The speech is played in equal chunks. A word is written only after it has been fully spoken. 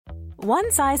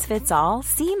One size fits all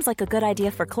seems like a good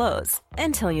idea for clothes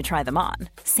until you try them on.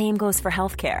 Same goes for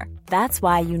healthcare. That's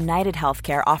why United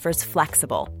Healthcare offers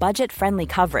flexible, budget-friendly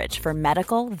coverage for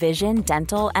medical, vision,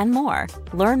 dental, and more.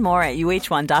 Learn more at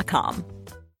uh1.com.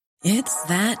 It's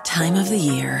that time of the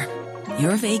year.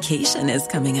 Your vacation is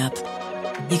coming up.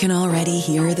 You can already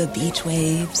hear the beach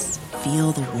waves,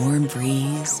 feel the warm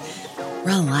breeze,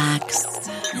 relax,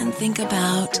 and think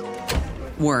about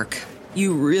work.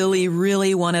 You really,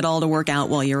 really want it all to work out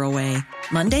while you're away.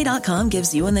 Monday.com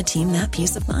gives you and the team that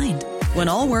peace of mind. When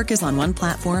all work is on one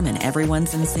platform and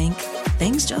everyone's in sync,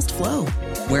 things just flow.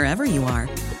 Wherever you are,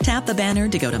 tap the banner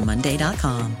to go to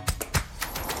Monday.com.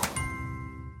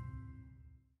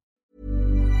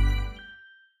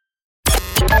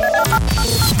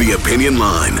 The Opinion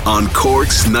Line on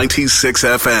Cork's 96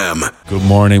 FM. Good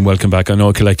morning, welcome back. I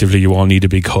know collectively you all need a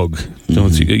big hug.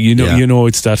 Don't you? You know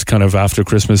it's that kind of after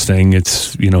Christmas thing.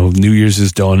 It's, New Year's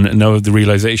is done, and now the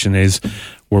realisation is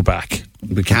we're back.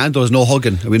 We can't. There's no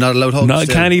hugging. Are we not allowed hugs? No, I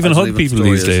can't even hug people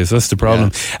these days. That's the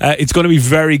problem. Yeah. It's going to be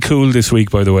very cool this week,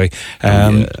 by the way.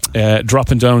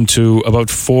 Dropping down to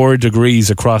about 4 degrees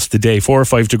across the day, 4 or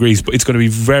 5 degrees. But it's going to be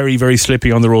very, very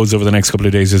slippy on the roads over the next couple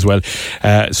of days as well.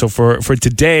 So for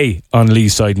today on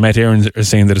Lee's side, Met Éireann are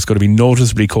saying that it's going to be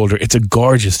noticeably colder. It's a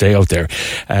gorgeous day out there.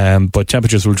 But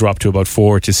temperatures will drop to about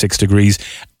 4 to 6 degrees.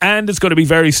 And it's going to be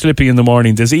very slippy in the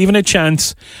morning. There's even a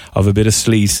chance of a bit of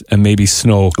sleet and maybe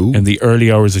snow in the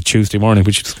early hours of Tuesday morning,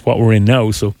 which is what we're in now.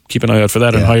 So keep an eye out for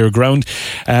that on higher ground.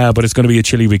 But it's going to be a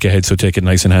chilly week ahead, so take it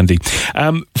nice and handy.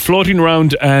 Floating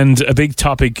around, and a big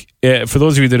topic for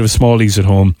those of you that have smallies at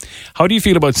home. How do you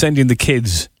feel about sending the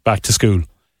kids back to school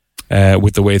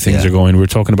with the way things are going? We were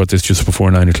talking about this just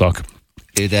before 9 o'clock.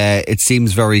 It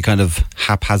seems very kind of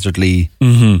haphazardly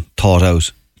thought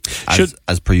out.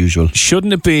 As per usual.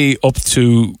 Shouldn't it be up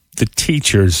to the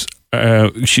teachers?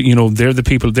 They're the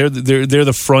people. They're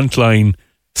the frontline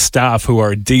staff who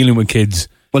are dealing with kids.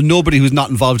 Well, nobody who's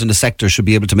not involved in the sector should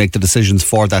be able to make the decisions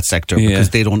for that sector because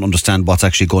they don't understand what's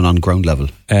actually going on ground level.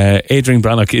 Adrian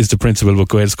Brannock is the principal with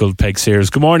Gael School Peg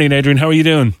Sears. Good morning, Adrian. How are you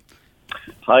doing?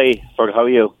 Hi, Ferg, how are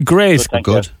you? Great.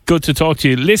 Good to talk to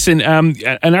you. Listen,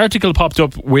 an article popped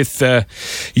up with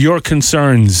your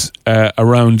concerns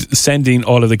around sending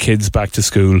all of the kids back to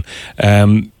school.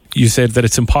 You said that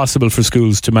it's impossible for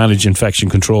schools to manage infection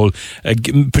control,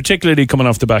 particularly coming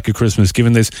off the back of Christmas,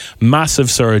 given this massive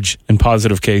surge in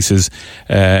positive cases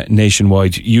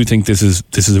nationwide. You think this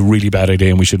is a really bad idea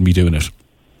and we shouldn't be doing it?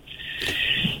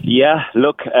 Yeah,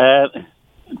 look,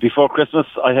 before Christmas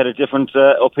I had a different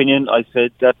opinion. I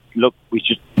said that, look, we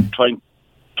should try and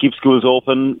keep schools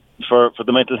open for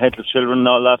the mental health of children and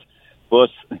all that.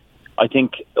 But I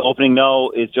think opening now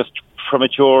is just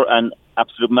premature and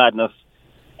absolute madness.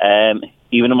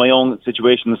 Even in my own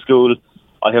situation in school,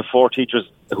 I have 4 teachers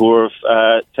who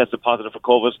have tested positive for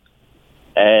COVID.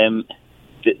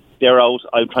 They're out.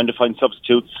 I'm trying to find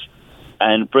substitutes,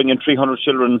 and bringing 300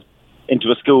 children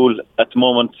into a school at the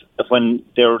moment when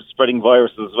they're spreading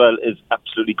viruses as well is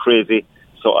absolutely crazy.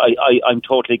 So I'm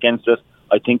totally against it.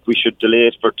 I think we should delay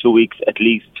it for 2 weeks at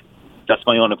least. That's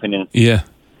my own opinion. Yeah.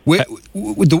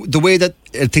 The way that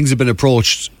things have been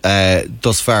approached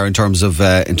thus far in terms of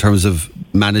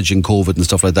managing COVID and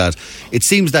stuff like that, it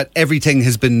seems that everything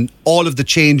has been, all of the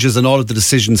changes and all of the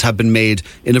decisions have been made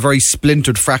in a very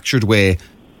splintered, fractured way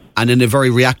and in a very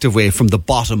reactive way from the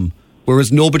bottom,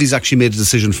 whereas nobody's actually made a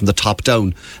decision from the top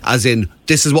down, as in,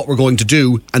 this is what we're going to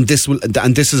do and this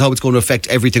is how it's going to affect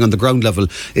everything on the ground level.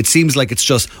 It seems like it's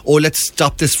just, let's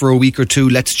stop this for a week or two,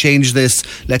 let's change this,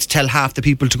 let's tell half the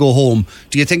people to go home.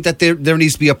 Do you think that there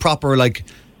needs to be a proper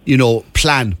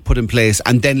plan put in place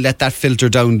and then let that filter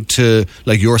down to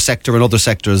your sector and other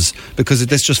sectors, because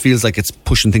this just feels like it's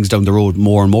pushing things down the road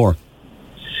more and more?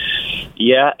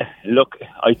 Yeah, look,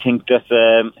 I think that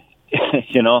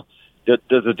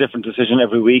there's a different decision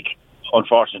every week,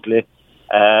 unfortunately.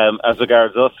 As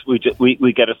regards us,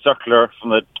 we get a circular from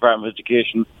the Department of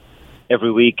Education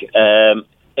every week.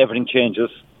 Everything changes.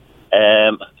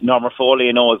 Norma Foley,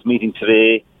 is meeting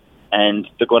today, and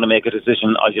they're going to make a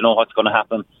decision. I don't know what's going to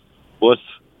happen, but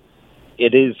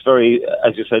it is very,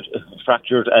 as you said,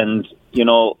 fractured. And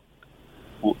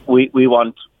we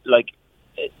want,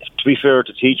 to be fair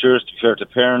to teachers, to be fair to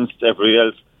parents, to everybody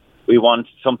else, we want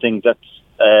something that's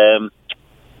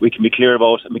we can be clear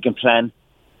about and we can plan.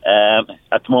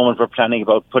 At the moment, we're planning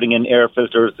about putting in air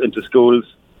filters into schools.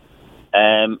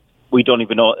 We don't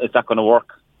even know if that's going to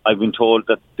work. I've been told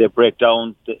that they break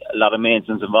down, a lot of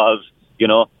maintenance involved,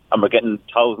 and we're getting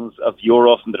thousands of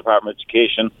euro from the Department of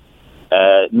Education.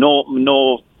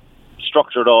 No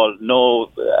structure at all, no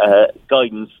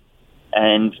guidance.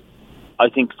 And I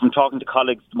think from talking to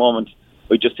colleagues at the moment,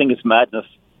 we just think it's madness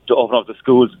to open up the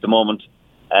schools at the moment.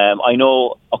 I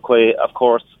know, okay, of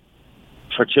course,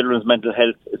 for children's mental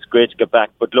health, it's great to get back.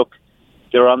 But look,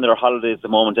 they're on their holidays at the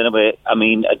moment anyway. I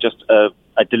mean, just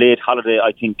a delayed holiday,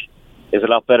 I think, is a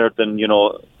lot better than,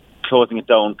 closing it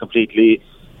down completely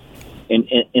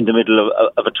in the middle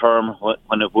of a term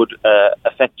when it would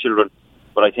affect children.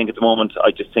 But I think at the moment,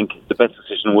 I just think the best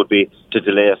decision would be to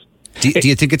delay it. Do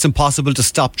you think it's impossible to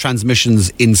stop transmissions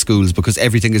in schools because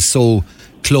everything is so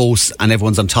close and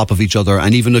everyone's on top of each other,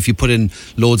 and even if you put in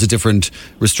loads of different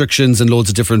restrictions and loads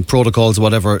of different protocols or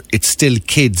whatever, it's still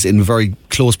kids in very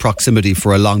close proximity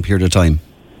for a long period of time?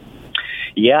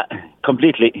 Yeah,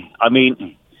 completely. I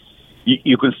mean,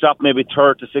 you can stop maybe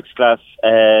 3rd to 6th class,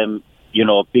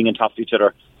 being on top of each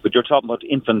other, but you're talking about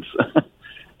infants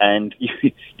and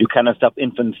you cannot stop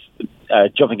infants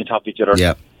jumping on top of each other.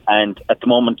 Yeah. And at the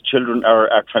moment, children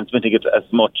are transmitting it as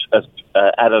much as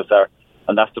adults are,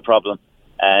 and that's the problem.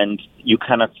 And you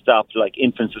cannot stop, like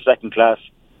infants in 2nd class,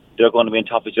 they're going to be on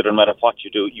top of each other no matter what you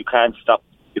do. You can't stop.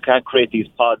 You can't create these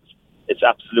pods. It's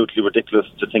absolutely ridiculous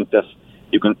to think that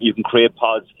you can create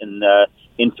pods in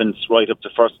infants right up to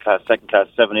 1st class, 2nd class,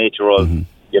 7, 8-year-olds,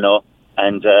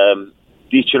 and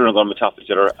these children are going to be on top of each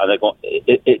other, and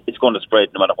it's going to spread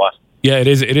no matter what. Yeah, it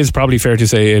is. It is probably fair to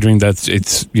say, Adrian, that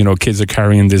it's kids are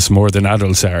carrying this more than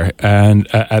adults are, and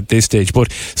at this stage.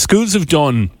 But schools have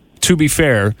done, to be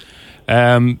fair,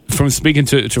 from speaking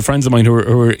to friends of mine who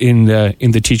are in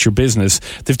the teacher business,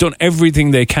 they've done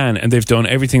everything they can, and they've done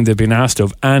everything they've been asked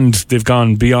of, and they've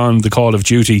gone beyond the call of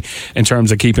duty in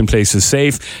terms of keeping places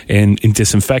safe, in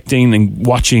disinfecting and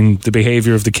watching the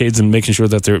behaviour of the kids and making sure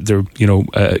that they're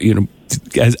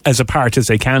as apart as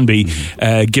they can be,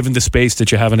 given the space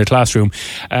that you have in a classroom.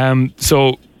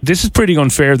 So this is pretty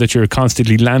unfair that you're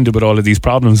constantly landed with all of these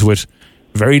problems with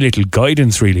very little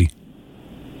guidance, really.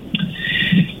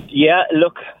 Yeah,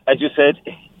 look, as you said,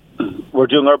 we're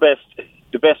doing our best.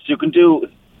 The best you can do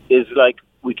is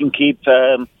we can keep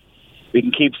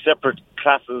separate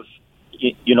classes,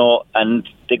 and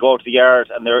they go to the yard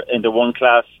and they're in their one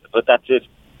class, but that's it.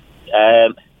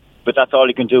 But that's all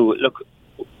you can do. Look,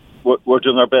 we're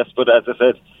doing our best, but as I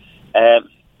said,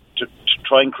 to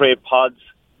try and create pods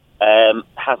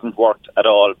hasn't worked at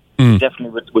all.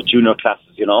 Definitely with junior classes,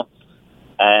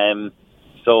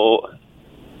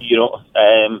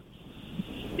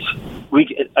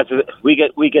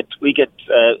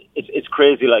 it's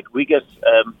crazy. Like we get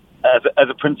as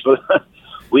a principal,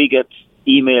 we get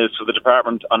emails from the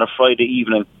department on a Friday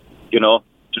evening, to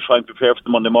try and prepare for the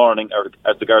Monday morning, or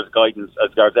as regards guidance, as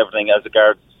regards everything, as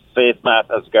regards face mask,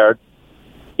 as regards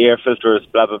air filters,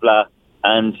 blah blah blah.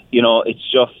 And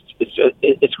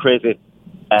it's crazy.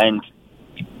 And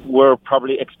we're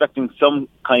probably expecting some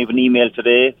kind of an email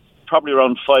today, probably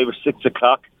around 5 or 6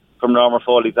 o'clock, from Norma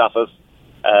Foley's office,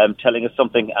 telling us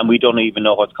something, and we don't even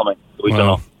know what's coming. We don't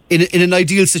know. In an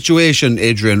ideal situation,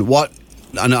 Adrian,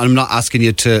 and I'm not asking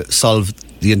you to solve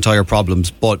the entire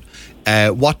problems, but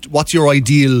what's your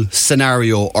ideal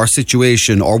scenario or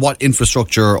situation, or what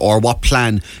infrastructure or what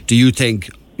plan do you think,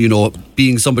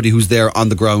 being somebody who's there on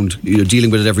the ground, dealing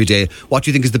with it every day, what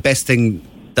do you think is the best thing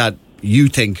that you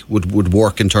think would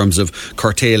work in terms of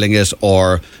curtailing it,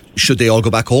 or should they all go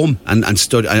back home and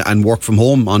study and work from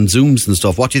home on Zooms and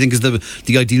stuff? What do you think is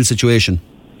the ideal situation?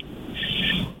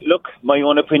 Look, my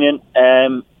own opinion,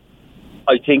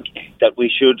 I think that we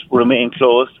should remain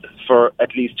closed for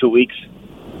at least 2 weeks,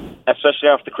 especially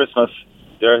after Christmas.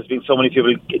 There has been so many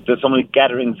people, there's so many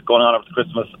gatherings going on after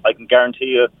Christmas. I can guarantee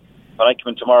you, when I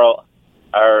come in tomorrow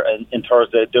or in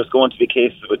Thursday, there's going to be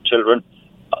cases with children.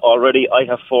 Already I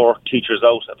have 4 teachers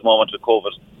out at the moment with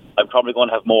COVID. I'm probably going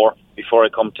to have more before I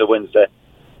come to Wednesday.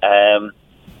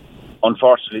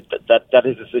 Unfortunately, that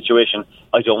is the situation.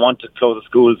 I don't want to close the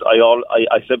schools.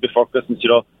 I said before Christmas,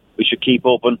 we should keep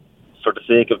open for the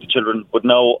sake of the children. But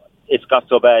now it's got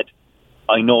so bad.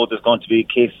 I know there's going to be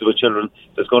cases with children.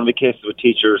 There's going to be cases with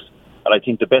teachers. And I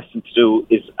think the best thing to do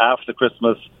is after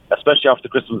Christmas, especially after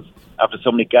Christmas, after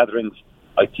so many gatherings,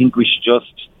 I think we should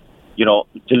just,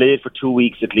 delay it for 2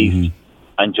 weeks at least,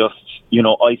 and just,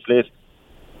 isolate.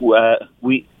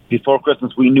 Before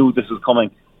Christmas, we knew this was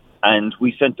coming, and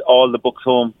we sent all the books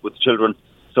home with the children.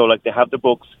 So, they have the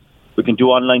books. We can do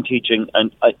online teaching,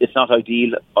 and it's not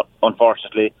ideal,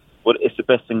 unfortunately, but it's the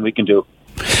best thing we can do.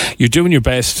 You're doing your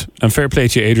best, and fair play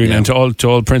to you, Adrian, and to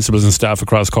all principals and staff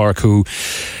across Cork who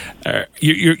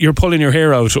you're pulling your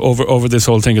hair out over this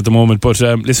whole thing at the moment. But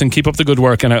listen, keep up the good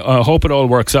work, and I hope it all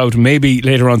works out. Maybe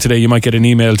later on today you might get an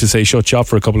email to say shut shop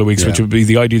for a couple of weeks, which would be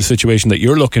the ideal situation that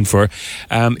you're looking for.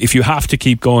 If you have to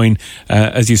keep going,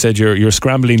 as you said, you're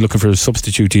scrambling looking for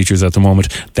substitute teachers at the moment.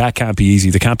 That can't be easy.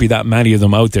 There can't be that many of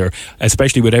them out there,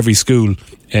 especially with every school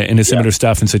in a similar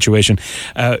staffing situation.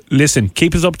 Listen,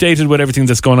 keep us updated with everything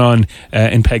that's going on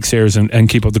in Pegsayers, and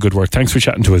keep up the good work. Thanks for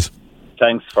chatting to us.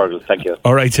 Thanks, Fergal. Thank you.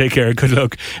 All right, take care. Good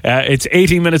luck. It's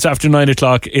 18 minutes after 9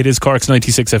 o'clock. It is Cork's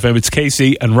 96 FM. It's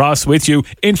Casey and Ross with you,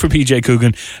 in for PJ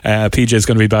Coogan. PJ is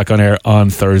going to be back on air on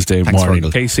Thursday morning.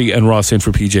 Fergal. Casey and Ross in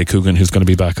for PJ Coogan, who's going to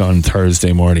be back on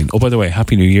Thursday morning. Oh, by the way,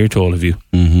 Happy New Year to all of you.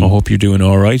 I hope you're doing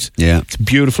all right. Yeah. It's a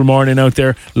beautiful morning out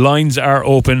there. Lines are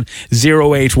open.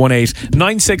 0818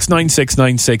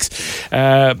 969696.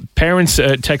 Parents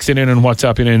texting in and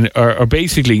WhatsApping in are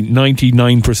basically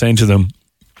 99% of them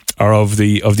are of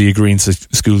the agreement that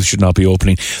schools should not be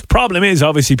opening. The problem is,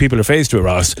 obviously, people are faced with,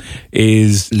 Ross,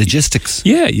 is logistics.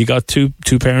 Yeah, you got two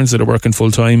parents that are working full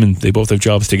time and they both have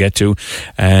jobs to get to,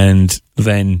 and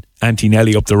then Auntie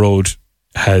Nellie up the road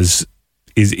is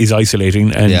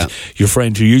isolating, and your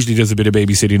friend who usually does a bit of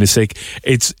babysitting is sick.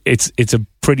 It's a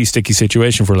pretty sticky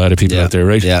situation for a lot of people out there,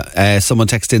 right? Yeah. Someone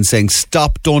texted in saying,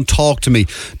 "Stop, don't talk to me.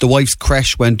 The wife's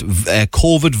creche went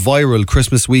COVID viral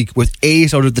Christmas week with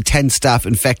 8 out of the 10 staff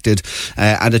infected,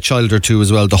 and a child or two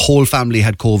as well. The whole family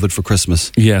had COVID for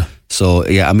Christmas." Yeah. So,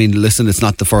 I mean, listen, it's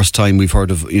not the first time we've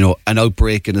heard of, an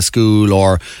outbreak in a school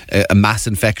or a mass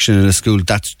infection in a school.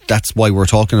 That's why we're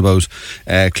talking about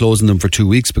closing them for 2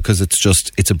 weeks, because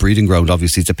it's a breeding ground,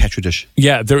 obviously. It's a petri dish.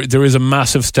 Yeah, there is a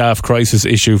massive staff crisis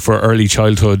issue for early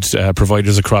childhood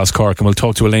providers across Cork, and we'll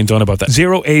talk to Elaine Dunn about that.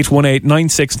 0818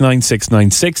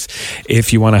 969696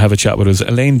 if you want to have a chat with us.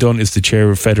 Elaine Dunn is the chair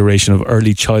of Federation of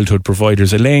Early Childhood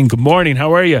Providers. Elaine, good morning.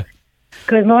 How are you?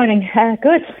 Good morning.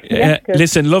 Good. Yeah, good.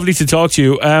 Listen, lovely to talk to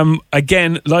you.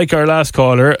 Again, like our last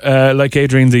caller, like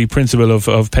Adrian, the principal of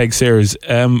Pegsayers,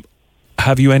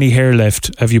 have you any hair left?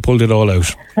 Have you pulled it all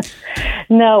out?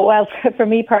 No, well, for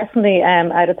me personally,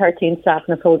 out of 13 staff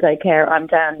in a full day care, I'm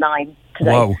down 9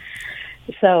 today. Wow.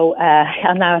 So,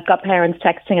 and now I've got parents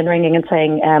texting and ringing and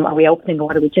saying, are we opening, or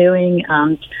what are we doing?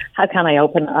 And how can I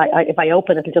open? If I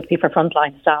open, it'll just be for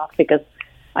frontline staff, because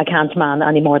I can't man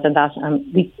any more than that. And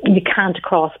you can't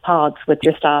cross pods with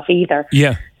your staff either.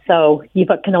 Yeah. So you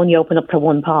can only open up to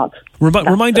one pod.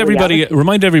 Remind everybody,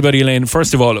 Elaine,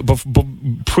 first of all,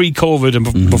 pre-COVID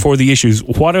and before the issues,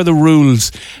 what are the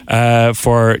rules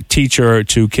for teacher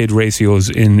to kid ratios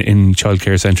in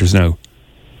childcare centres now?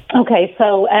 Okay,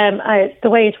 so the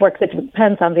way it works, it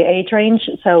depends on the age range.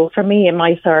 So for me, in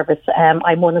my service, I'm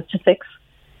 1:6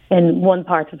 in one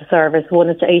part of the service,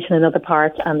 1:8 in another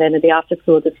part, and then in the after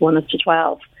school, it's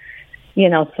 1:12.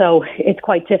 So it's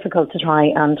quite difficult to try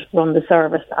and run the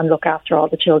service and look after all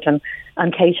the children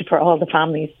and cater for all the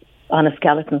families on a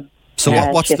skeleton. So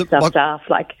what's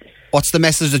the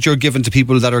message that you're giving to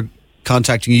people that are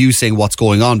contacting you saying what's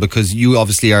going on? Because you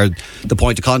obviously are the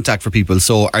point of contact for people.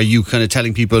 So are you kind of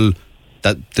telling people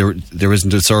that there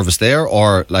isn't a service there,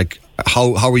 or like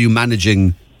how are you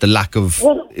managing the lack of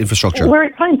infrastructure?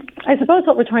 I suppose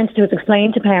what we're trying to do is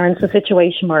explain to parents the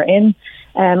situation we're in.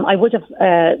 I would have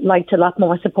liked a lot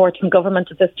more support from government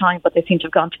at this time, but they seem to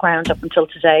have gone to ground up until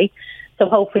today. So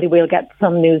hopefully we'll get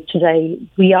some news today.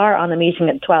 We are on a meeting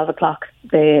at 12 o'clock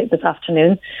this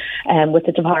afternoon with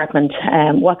the department.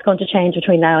 What's going to change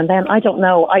between now and then, I don't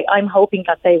know. I'm hoping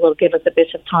that they will give us a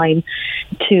bit of time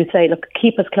to say, look,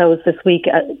 keep us closed this week,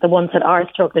 the ones that are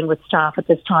struggling with staff at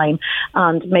this time,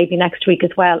 and maybe next week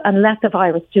as well, and let the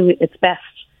virus do its best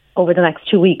over the next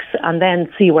 2 weeks, and then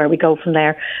see where we go from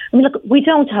there. I mean, look, we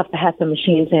don't have the HEPA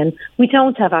machines in. We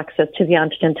don't have access to the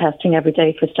antigen testing every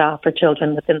day for staff or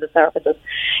children within the services.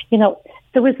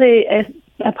 There was a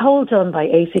poll done by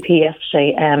ACP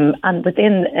yesterday, and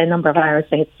within a number of hours,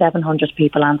 they had 700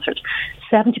 people answered.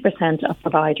 70% of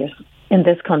providers in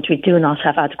this country do not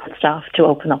have adequate staff to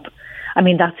open up. I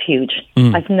mean, that's huge.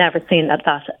 I've never seen that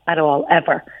at all,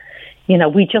 ever.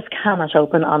 We just cannot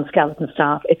open on skeleton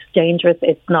staff. It's dangerous.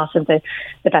 It's not in the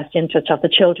best interest of the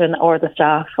children or the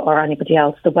staff or anybody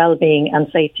else. The well-being and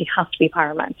safety has to be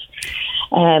paramount.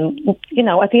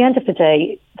 At the end of the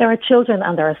day, there are children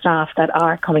and there are staff that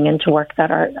are coming into work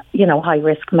that are, high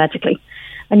risk medically.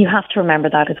 And you have to remember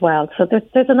that as well. So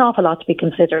there's an awful lot to be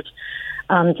considered.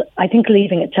 And I think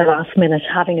leaving it to last minute,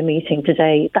 having a meeting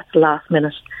today, that's last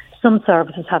minute. Some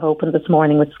services have opened this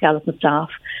morning with skeleton staff.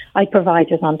 I had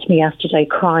providers on to me yesterday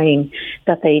crying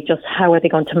that how are they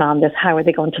going to man this? How are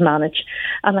they going to manage?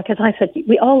 And as I said,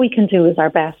 all we can do is our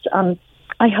best.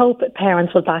 I hope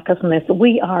parents will back us on this.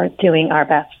 We are doing our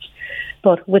best.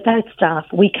 But without staff,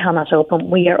 we cannot open.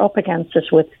 We are up against it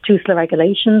with TUSLA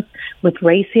regulations, with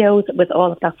ratios, with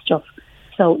all of that stuff.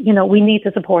 So, we need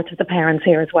the support of the parents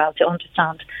here as well to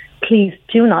understand. Please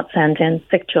do not send in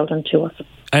sick children to us.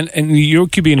 And you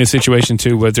could be in a situation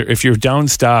too, whether if you're down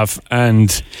staff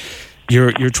and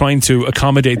you're trying to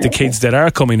accommodate the kids that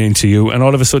are coming into you, and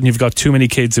all of a sudden you've got too many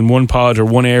kids in one pod or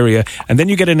one area, and then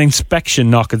you get an inspection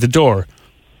knock at the door.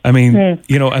 I mean, and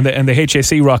the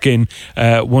HSE rock in,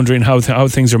 wondering how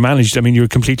things are managed. I mean, you're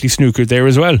completely snookered there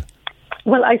as well.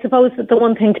 Well, I suppose that the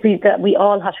one thing that we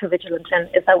all have to be vigilant in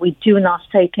is that we do not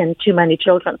take in too many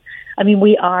children. I mean,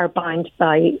 we are bound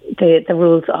by the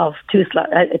rules of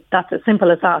TUSLA. That's as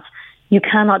simple as that. You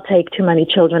cannot take too many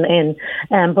children in.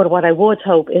 But what I would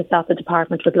hope is that the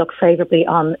department would look favourably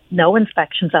on no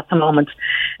inspections at the moment.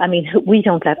 I mean, we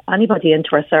don't let anybody into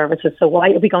our services, so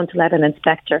why are we going to let an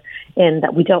inspector in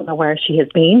that we don't know where she has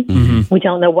been? Mm-hmm. We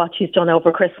don't know what she's done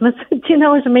over Christmas. Do you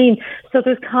know what I mean? So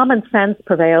there's common sense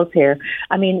prevails here.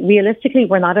 I mean, realistically,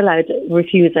 we're not allowed to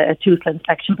refuse a TUSLA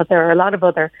inspection, but there are a lot of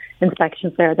other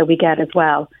inspections there that we get as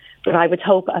well. But I would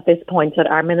hope at this point that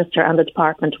our Minister and the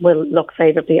Department will look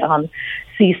favourably on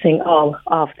ceasing all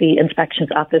of the inspections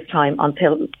at this time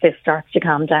until this starts to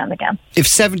calm down again. If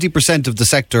 70% of the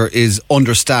sector is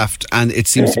understaffed and it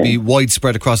seems to be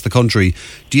widespread across the country,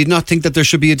 do you not think that there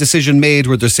should be a decision made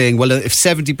where they're saying, well, if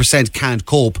 70% can't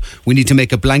cope, we need to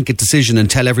make a blanket decision and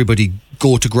tell everybody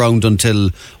go to ground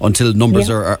until numbers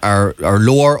are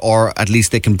lower, or at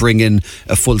least they can bring in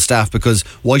a full staff? Because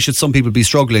why should some people be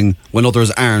struggling when others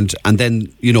aren't? And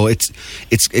then,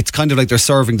 it's kind of like they're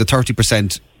serving the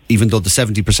 30% even though the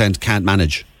 70% can't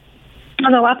manage.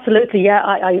 No, absolutely. Yeah,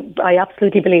 I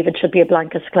absolutely believe it should be a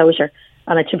blanket closure,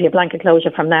 and it should be a blanket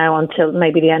closure from now until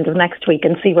maybe the end of next week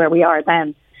and see where we are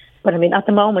then. But I mean, at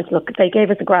the moment, look, they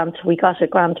gave us a grant. We got a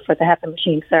grant for the HEPA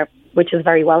machines there, which is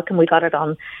very welcome. We got it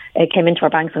came into our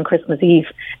banks on Christmas Eve.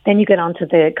 Then you get onto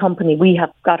the company. We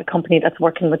have got a company that's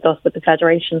working with us, with the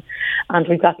Federation, and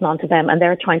we've gotten onto them, and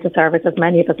they're trying to service as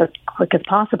many of us as quick as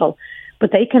possible.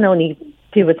 But they can only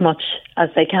do as much as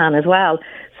they can as well.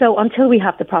 So until we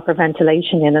have the proper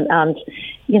ventilation in, and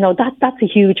that's a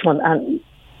huge one, and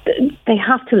they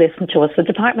have to listen to us. The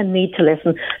department need to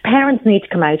listen. Parents need to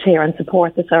come out here and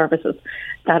support the services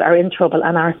that are in trouble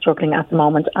and are struggling at the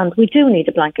moment. And we do need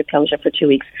a blanket closure for 2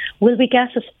 weeks. Will we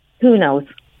get it? Who knows?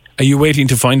 Are you waiting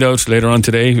to find out later on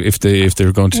today if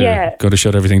they're going to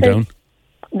shut everything down?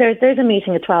 There's a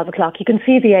meeting at 12 o'clock. You can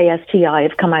see the ASTI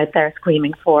have come out there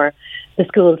screaming for the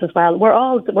schools as well. We're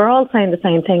all saying the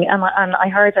same thing, and I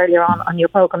heard earlier on your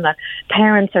programme that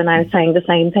parents are now saying the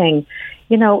same thing.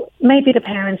 Maybe the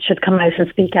parents should come out and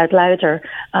speak out louder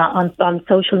on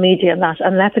social media and that,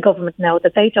 and let the government know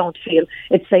that they don't feel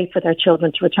it's safe for their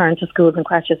children to return to schools and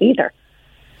creches either.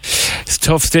 It's a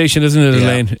tough station, isn't it,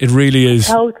 Elaine? It really is.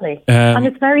 Totally. And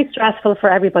it's very stressful for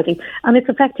everybody. And it's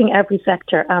affecting every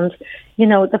sector. And,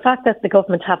 the fact that the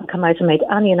government haven't come out and made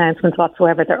any announcements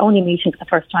whatsoever, they're only meeting for the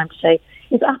first time today,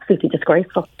 is absolutely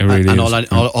disgraceful. It really and is.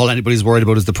 All anybody's worried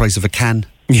about is the price of a can.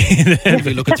 If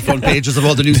you look at the front pages of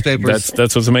all the newspapers,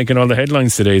 that's what's making all the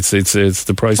headlines today. It's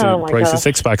the price of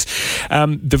six packs.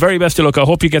 The very best of luck. I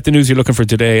hope you get the news you're looking for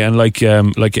today. And like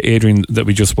Adrian that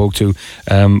we just spoke to,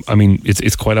 I mean,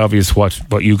 it's quite obvious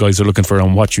what you guys are looking for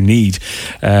and what you need,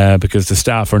 because the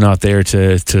staff are not there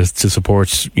to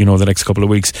support the next couple of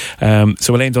weeks.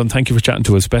 So Elaine Dunn, thank you for chatting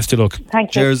to us. Best of luck.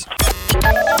 Thank you. Cheers.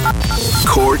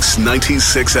 Cork's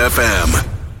 96 FM.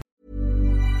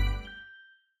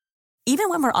 Even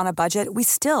when we're on a budget, we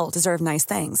still deserve nice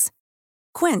things.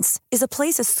 Quince is a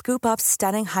place to scoop up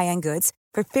stunning high-end goods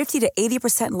for 50 to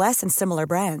 80% less than similar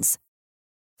brands.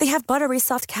 They have buttery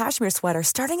soft cashmere sweaters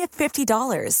starting at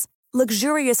 $50,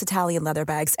 luxurious Italian leather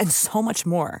bags, and so much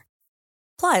more.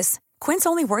 Plus, Quince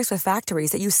only works with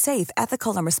factories that use safe,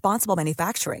 ethical, and responsible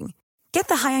manufacturing. Get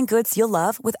the high-end goods you'll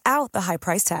love without the high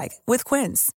price tag with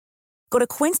Quince. Go to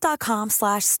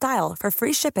quince.com/style for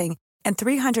free shipping and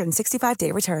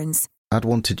 365-day returns.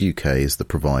 AdWanted UK is the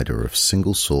provider of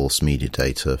single-source media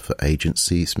data for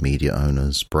agencies, media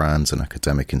owners, brands and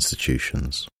academic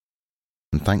institutions.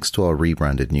 And thanks to our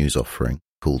rebranded news offering,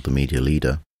 called The Media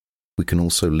Leader, we can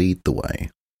also lead the way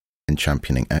in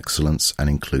championing excellence and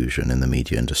inclusion in the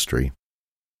media industry.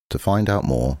 To find out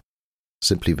more,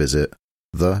 simply visit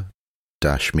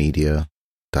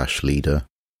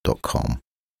the-media-leader.com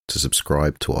to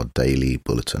subscribe to our daily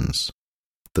bulletins.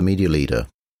 The Media Leader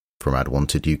from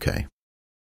AdWanted UK.